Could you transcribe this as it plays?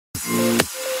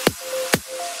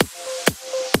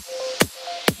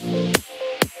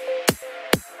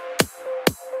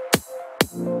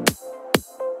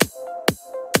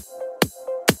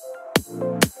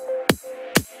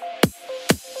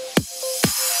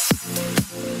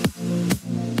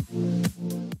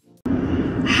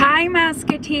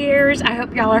Mouseketeers. I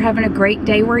hope y'all are having a great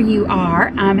day where you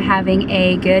are. I'm having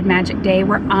a good magic day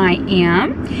where I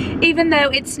am. Even though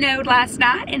it snowed last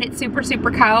night and it's super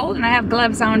cold and I have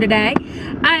gloves on today,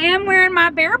 I am wearing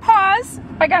my bare paws.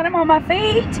 I got them on my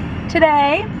feet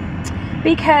today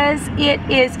because it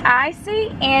is icy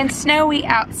and snowy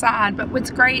outside. But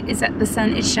what's great is that the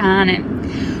sun is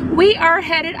shining. We are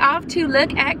headed off to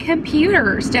look at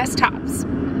computers, desktops.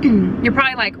 You're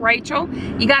probably like, Rachel,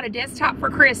 you got a desktop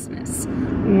for Christmas.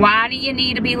 Why do you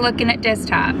need to be looking at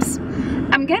desktops?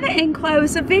 I'm gonna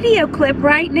enclose a video clip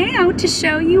right now to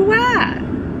show you why.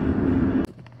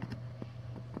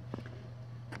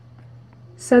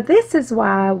 So this is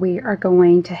why we are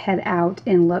going to head out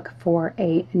and look for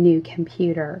a new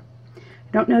computer.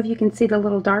 I don't know if you can see the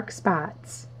little dark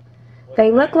spots.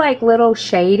 They look like little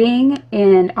shading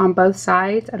and on both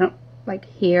sides. I don't like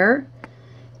here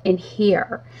and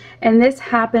here. And this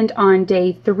happened on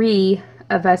day 3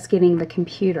 of us getting the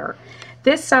computer.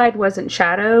 This side wasn't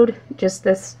shadowed, just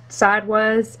this side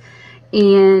was.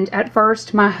 And at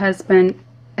first my husband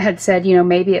had said, you know,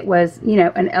 maybe it was, you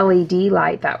know, an LED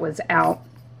light that was out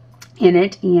in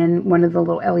it and one of the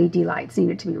little LED lights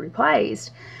needed to be replaced.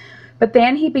 But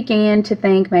then he began to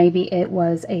think maybe it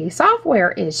was a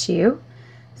software issue.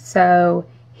 So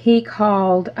he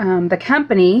called the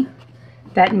company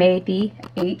that made the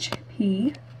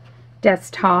HP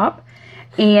desktop,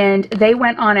 and they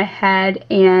went on ahead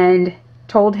and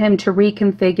told him to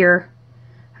reconfigure.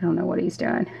 I don't know what he's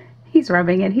doing. He's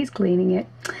rubbing it, he's cleaning it.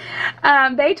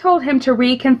 They told him to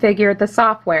reconfigure the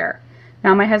software.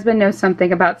 Now my husband knows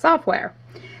something about software.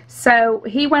 So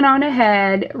he went on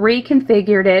ahead,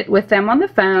 reconfigured it with them on the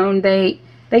phone. They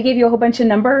gave you a whole bunch of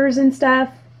numbers and stuff,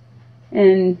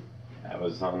 and I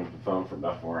was on the phone for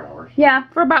about 4 hours. Yeah,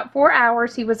 for about 4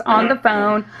 hours he was on the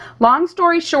phone. Long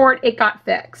story short, it got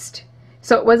fixed.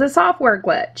 So it was a software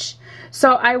glitch.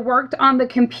 So I worked on the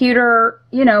computer,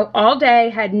 you know, all day,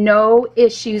 had no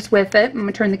issues with it. I'm going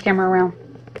to turn the camera around.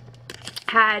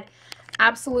 Had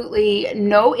absolutely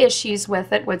no issues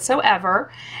with it whatsoever.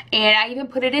 And I even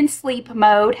put it in sleep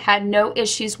mode, had no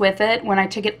issues with it. When I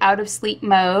took it out of sleep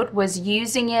mode, was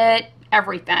using it,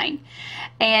 everything.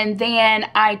 And then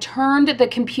I turned the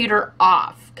computer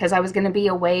off because I was going to be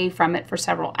away from it for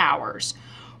several hours.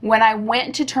 When I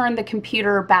went to turn the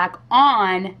computer back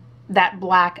on, that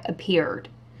black appeared.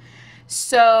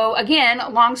 So again,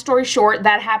 long story short,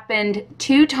 that happened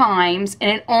 2 times,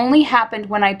 and it only happened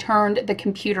when I turned the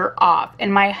computer off.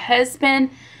 And my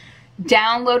husband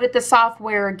downloaded the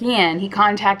software again. He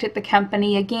contacted the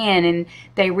company again, and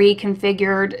they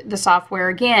reconfigured the software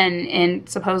again, and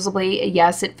supposedly,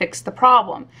 yes, it fixed the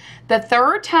problem. The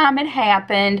 3rd time it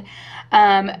happened,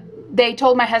 they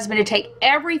told my husband to take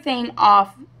everything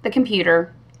off the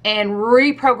computer and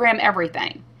reprogram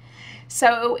everything.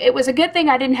 So it was a good thing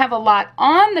I didn't have a lot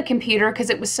on the computer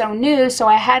because it was so new, so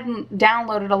I hadn't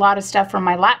downloaded a lot of stuff from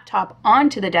my laptop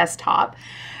onto the desktop.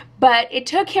 But it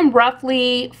took him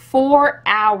roughly 4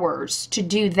 hours to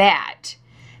do that.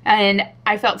 And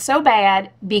I felt so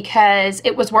bad because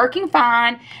it was working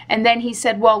fine. And then he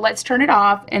said, well, let's turn it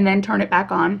off and then turn it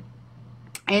back on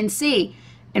and see.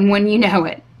 And when you know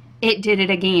it, it did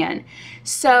it again.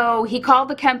 So he called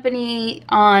the company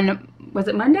on, was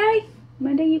it Monday?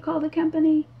 Monday you called the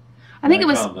company? I think it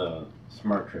was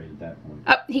Smart Trade at that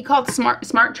point. He called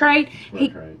Smart Trade.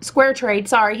 Square Trade,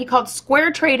 sorry. He called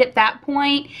Square Trade at that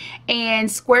point, and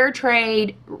Square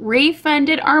Trade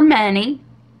refunded our money.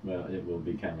 Well, it will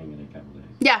be coming in a couple days.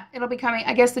 Yeah, it'll be coming.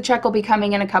 I guess the check will be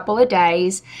coming in a couple of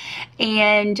days.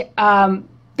 And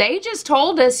they just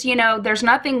told us, you know, there's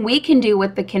nothing we can do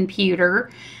with the computer.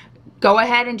 Go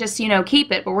ahead and just, you know,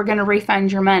 keep it, but we're going to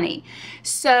refund your money.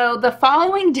 So the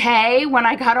following day, when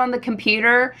I got on the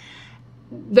computer,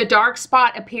 the dark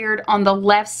spot appeared on the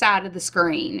left side of the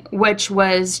screen, which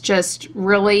was just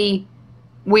really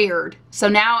weird. So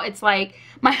now it's like,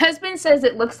 my husband says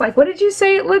it looks like, what did you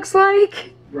say it looks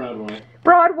like? Broadway.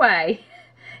 Broadway.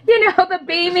 You know, the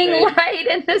beaming light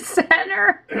in the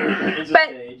center. It's a but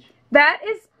stage. That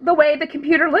is the way the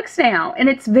computer looks now, and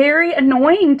it's very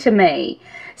annoying to me.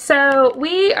 So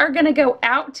we are going to go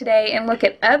out today and look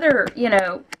at other, you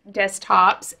know,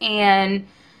 desktops, and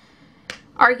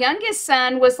our youngest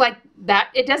son was like,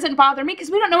 that it doesn't bother me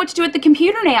because we don't know what to do with the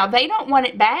computer now. They don't want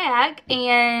it back,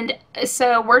 and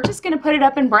so we're just going to put it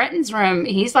up in Brenton's room.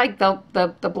 He's like, the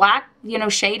black, you know,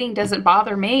 shading doesn't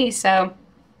bother me. So,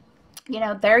 you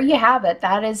know, there you have it.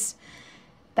 That is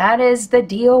the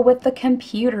deal with the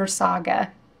computer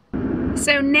saga.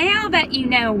 So now that you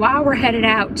know why we're headed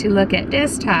out to look at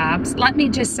desktops, let me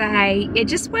just say, it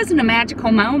just wasn't a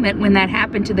magical moment when that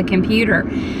happened to the computer.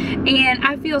 And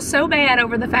I feel so bad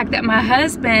over the fact that my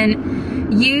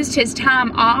husband used his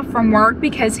time off from work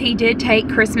because he did take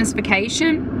Christmas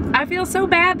vacation. I feel so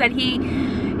bad that he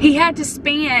had to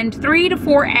spend 3 to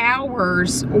 4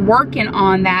 hours working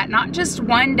on that, not just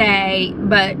one day,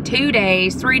 but 2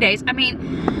 days, 3 days. I mean,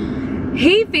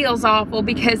 he feels awful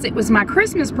because it was my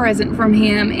Christmas present from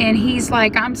him, and he's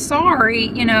like, I'm sorry,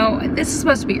 you know, this is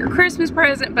supposed to be your Christmas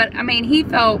present, but I mean, he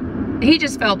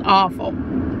just felt awful.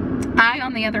 I,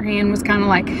 on the other hand, was kind of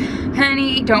like,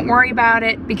 honey, don't worry about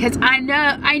it, because I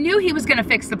knew he was going to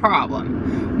fix the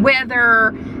problem.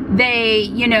 Whether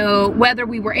whether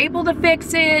we were able to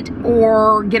fix it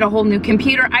or get a whole new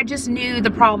computer, I just knew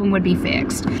the problem would be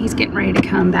fixed. He's getting ready to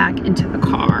come back into the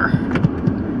car.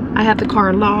 I have the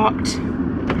car locked.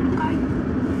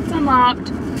 It's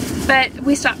unlocked. But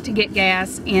we stopped to get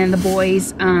gas and the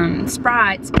boys'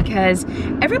 Sprites because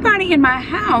everybody in my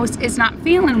house is not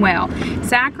feeling well.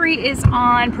 Zachary is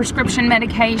on prescription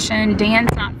medication.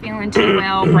 Dan's not feeling too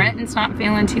well. Brenton's not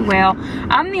feeling too well.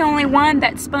 I'm the only one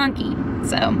that's spunky.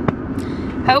 So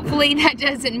hopefully that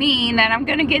doesn't mean that I'm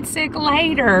gonna get sick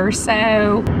later.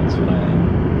 So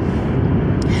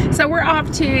we're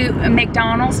off to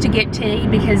McDonald's to get tea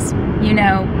because, you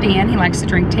know, Dan, he likes to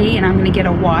drink tea, and I'm going to get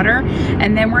a water.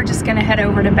 And then we're just going to head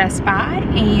over to Best Buy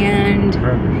and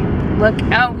look.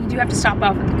 Oh, you do have to stop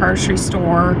off at the grocery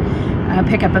store,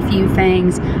 pick up a few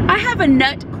things. I have a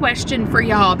nut question for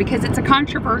y'all because it's a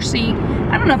controversy.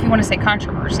 I don't know if you want to say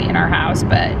controversy in our house,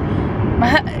 but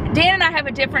Dan and I have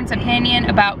a different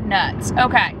opinion about nuts.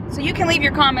 Okay, so you can leave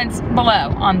your comments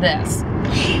below on this.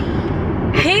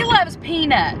 He loves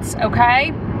peanuts,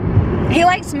 okay? He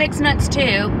likes mixed nuts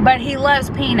too, but he loves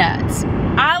peanuts.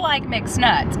 I like mixed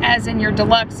nuts, as in your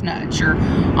deluxe nuts, your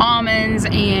almonds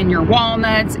and your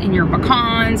walnuts and your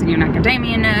pecans and your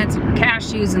macadamia nuts and your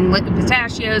cashews and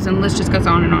pistachios, and the list just goes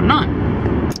on and on and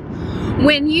on.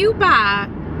 When you buy,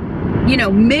 you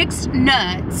know, mixed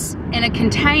nuts in a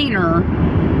container,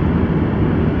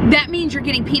 that means you're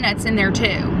getting peanuts in there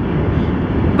too.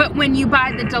 But when you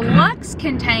buy the deluxe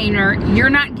container, you're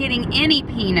not getting any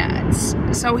peanuts.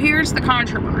 So here's the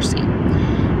controversy.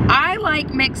 I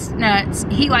like mixed nuts,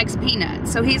 he likes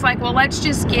peanuts. So he's like, well, let's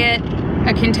just get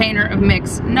a container of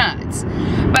mixed nuts.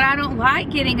 But I don't like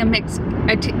getting a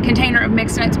container of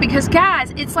mixed nuts because,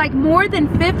 guys, it's like more than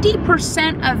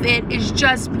 50% of it is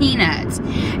just peanuts.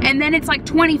 And then it's like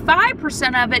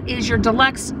 25% of it is your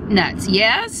deluxe nuts,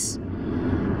 yes?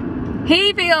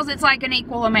 He feels it's like an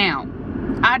equal amount.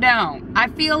 I don't. I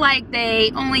feel like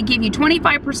they only give you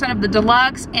 25% of the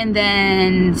deluxe and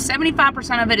then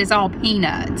 75% of it is all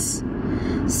peanuts.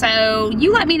 So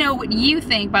you let me know what you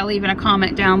think by leaving a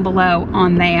comment down below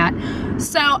on that.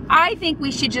 So I think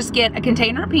we should just get a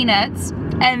container of peanuts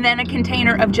and then a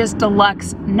container of just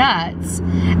deluxe nuts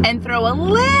and throw a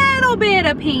little bit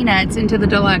of peanuts into the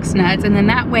deluxe nuts, and then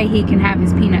that way he can have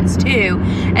his peanuts too.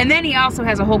 And then he also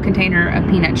has a whole container of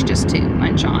peanuts just to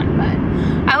munch on. But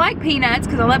I like peanuts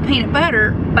because I love peanut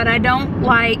butter, but I don't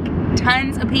like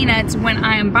tons of peanuts when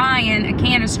I am buying a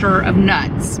canister of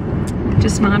nuts.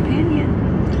 Just my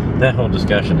opinion. That whole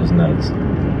discussion is nuts.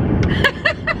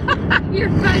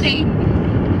 You're funny.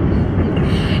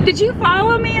 Did you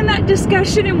follow me in that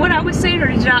discussion and what I was saying, or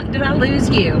did I lose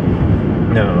you?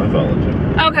 No, I followed you.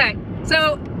 Okay,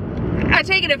 so I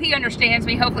take it if he understands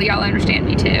me, hopefully y'all understand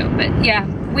me too. But yeah,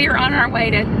 we are on our way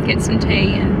to get some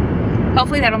tea, and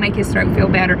hopefully that'll make his throat feel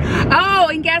better. Oh,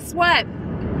 and guess what?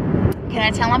 Can I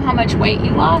tell him how much weight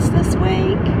he lost this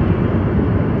week?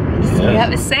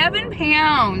 Yep, 7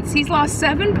 pounds. He's lost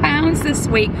 7 pounds this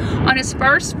week on his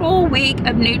first full week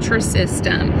of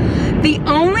Nutrisystem. The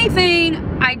only thing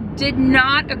I did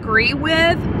not agree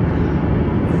with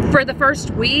for the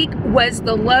first week was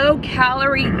the low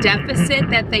calorie deficit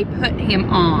that they put him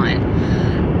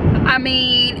on. I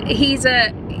mean, he's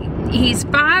 5'9",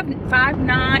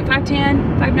 5'10",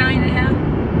 5'9" and a half.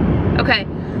 Okay.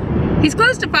 He's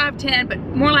close to 5'10", but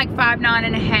more like 5'9"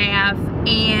 and a half.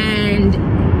 And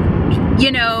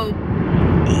you know,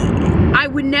 I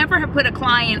would never have put a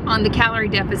client on the calorie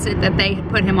deficit that they had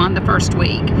put him on the first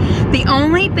week. The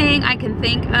only thing I can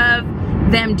think of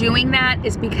them doing that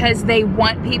is because they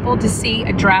want people to see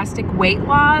a drastic weight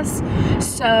loss,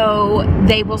 so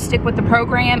they will stick with the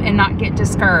program and not get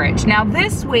discouraged. Now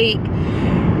this week,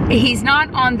 he's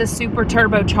not on the super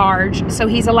turbocharge, so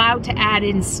he's allowed to add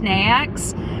in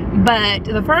snacks. But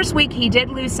the first week he did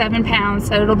lose 7 pounds,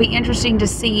 so it'll be interesting to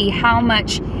see how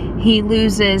much he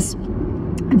loses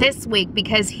this week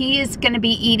because he is going to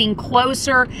be eating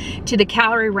closer to the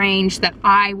calorie range that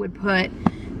I would put,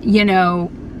 you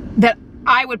know, that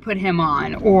I would put him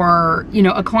on, or, you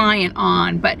know, a client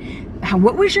on. But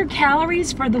what was your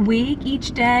calories for the week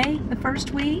each day, the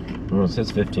first week? Well, it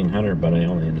says 1,500, but I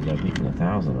only ended up eating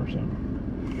 1,000 or so.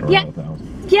 Around Yeah. 1,000.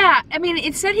 Yeah, I mean,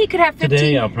 it said he could have 15.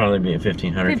 Today I'll probably be at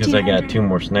 1,500 because I got 2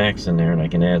 more snacks in there, and I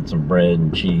can add some bread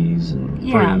and cheese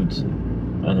and fruits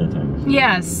and other things.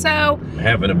 Yeah, so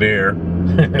having a beer.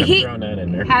 Throwing that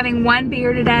in there. Having 1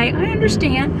 beer today, I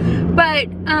understand. But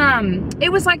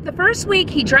it was like the first week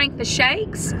he drank the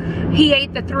shakes, he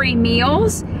ate the 3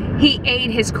 meals, he ate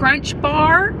his crunch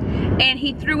bar, and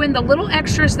he threw in the little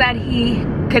extras that he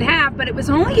could have, but it was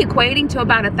only equating to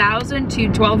about 1,000 to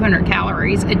 1,200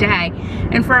 calories a day.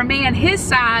 And for a man his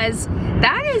size,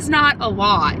 that is not a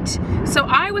lot. So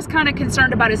I was kind of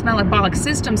concerned about his metabolic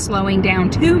system slowing down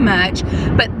too much.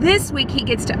 But this week he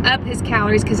gets to up his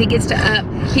calories because he gets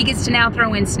to now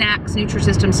throw in snacks,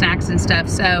 Nutrisystem snacks and stuff.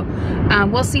 So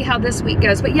we'll see how this week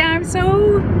goes. But yeah, I'm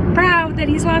so proud that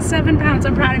he's lost 7 pounds.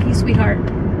 I'm proud of you, sweetheart.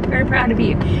 Very proud of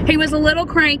you. He was a little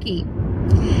cranky,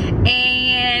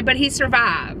 but he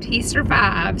survived. He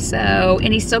survived. So,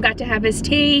 and he still got to have his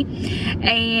tea.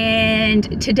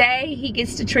 And today he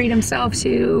gets to treat himself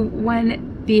to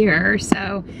 1 beer.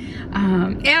 So,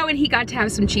 oh, and he got to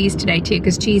have some cheese today too,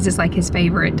 because cheese is like his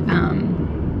favorite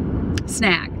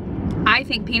snack. I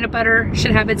think peanut butter should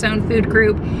have its own food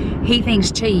group. He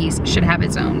thinks cheese should have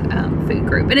its own food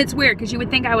group. And it's weird because you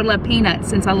would think I would love peanuts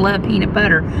since I love peanut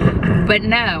butter. But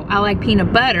no, I like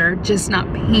peanut butter, just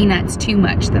not peanuts too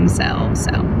much themselves.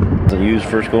 So. Is it used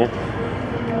for school?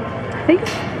 I think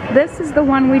this is the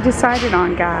one we decided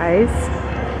on, guys.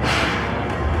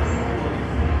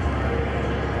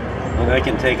 And I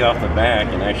can take off the back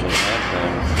and actually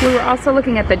add things. We were also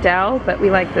looking at the Dell, but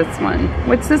we like this one.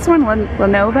 What's this one?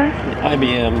 Lenovo?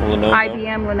 IBM, Lenovo.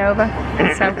 IBM,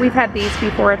 Lenovo. So we've had these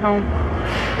before at home.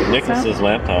 Nicholas's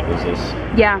laptop is this.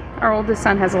 Yeah, our oldest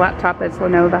son has a laptop that's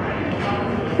Lenovo.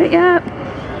 But yeah,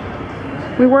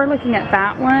 we were looking at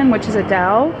that one, which is a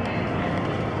Dell.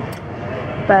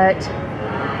 But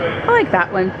I like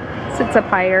that one. Sits up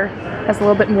higher. Has a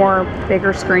little bit more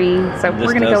bigger screen, so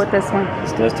we're gonna go with this one.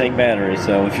 This does take battery,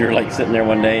 so if you're like sitting there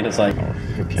one day and it's like,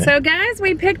 okay. So guys,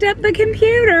 we picked up the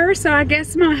computer, so I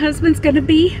guess my husband's gonna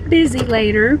be busy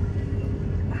later.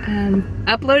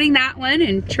 Uploading that one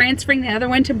and transferring the other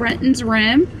one to Brenton's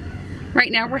room.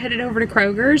 Right now we're headed over to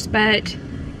Kroger's, but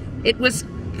it was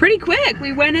pretty quick.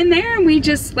 We went in there and we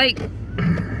just like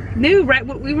knew right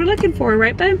what we were looking for,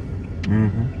 right, babe?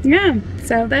 Mm-hmm. Yeah,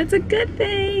 so that's a good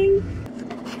thing.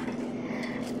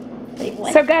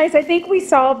 So guys, I think we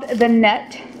solved the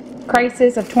nut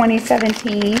crisis of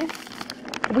 2017.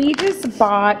 We just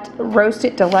bought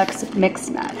Roasted Deluxe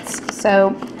mixed nuts. So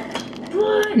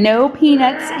no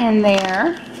peanuts in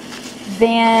there.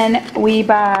 Then we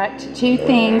bought 2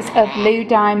 things of Blue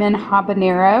Diamond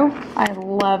Habanero. I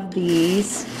love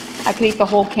these. I could eat the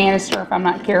whole canister if I'm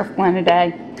not careful in a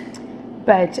day.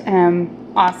 But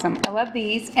awesome. I love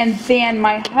these. And then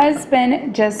my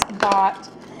husband just bought,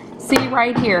 see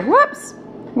right here, whoops,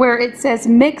 where it says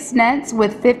mixed nuts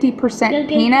with 50%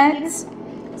 peanuts.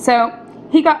 So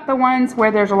he got the ones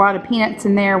where there's a lot of peanuts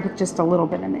in there with just a little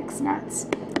bit of mixed nuts.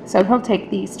 So he'll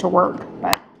take these to work.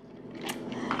 But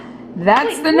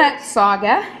that's the nut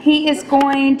saga. He is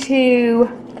going to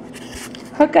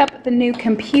hook up the new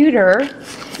computer,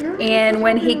 and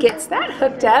when he gets that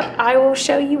hooked up, I will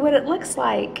show you what it looks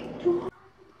like.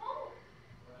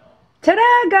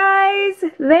 Ta-da, guys!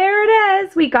 There it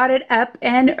is. We got it up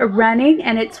and running,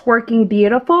 and it's working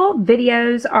beautiful.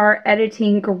 Videos are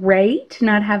editing great,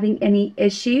 not having any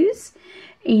issues.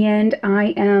 And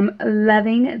I am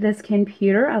loving this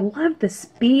computer. I love the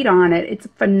speed on it. It's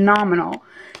phenomenal.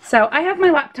 So I have my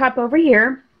laptop over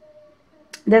here.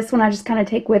 This one I just kind of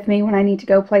take with me when I need to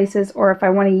go places, or if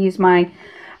I want to use my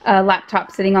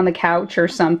laptop sitting on the couch or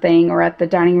something, or at the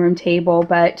dining room table.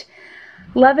 But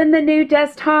loving the new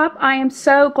desktop. I am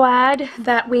so glad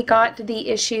that we got the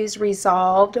issues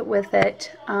resolved with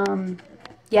it.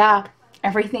 Yeah,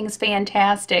 everything's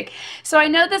fantastic. So I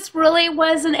know this really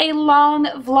wasn't a long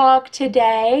vlog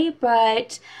today,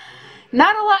 but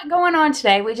not a lot going on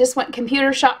today. We just went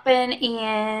computer shopping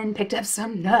and picked up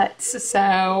some nuts.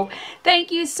 So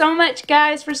thank you so much,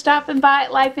 guys, for stopping by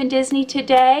at Life in Disney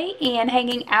today and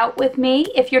hanging out with me.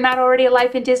 If you're not already a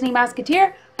Life in Disney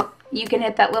Mouseketeer, you can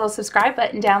hit that little subscribe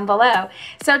button down below.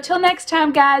 So till next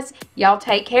time, guys, y'all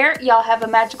take care. Y'all have a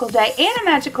magical day and a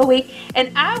magical week, and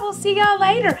I will see y'all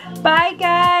later. Bye,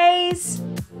 guys.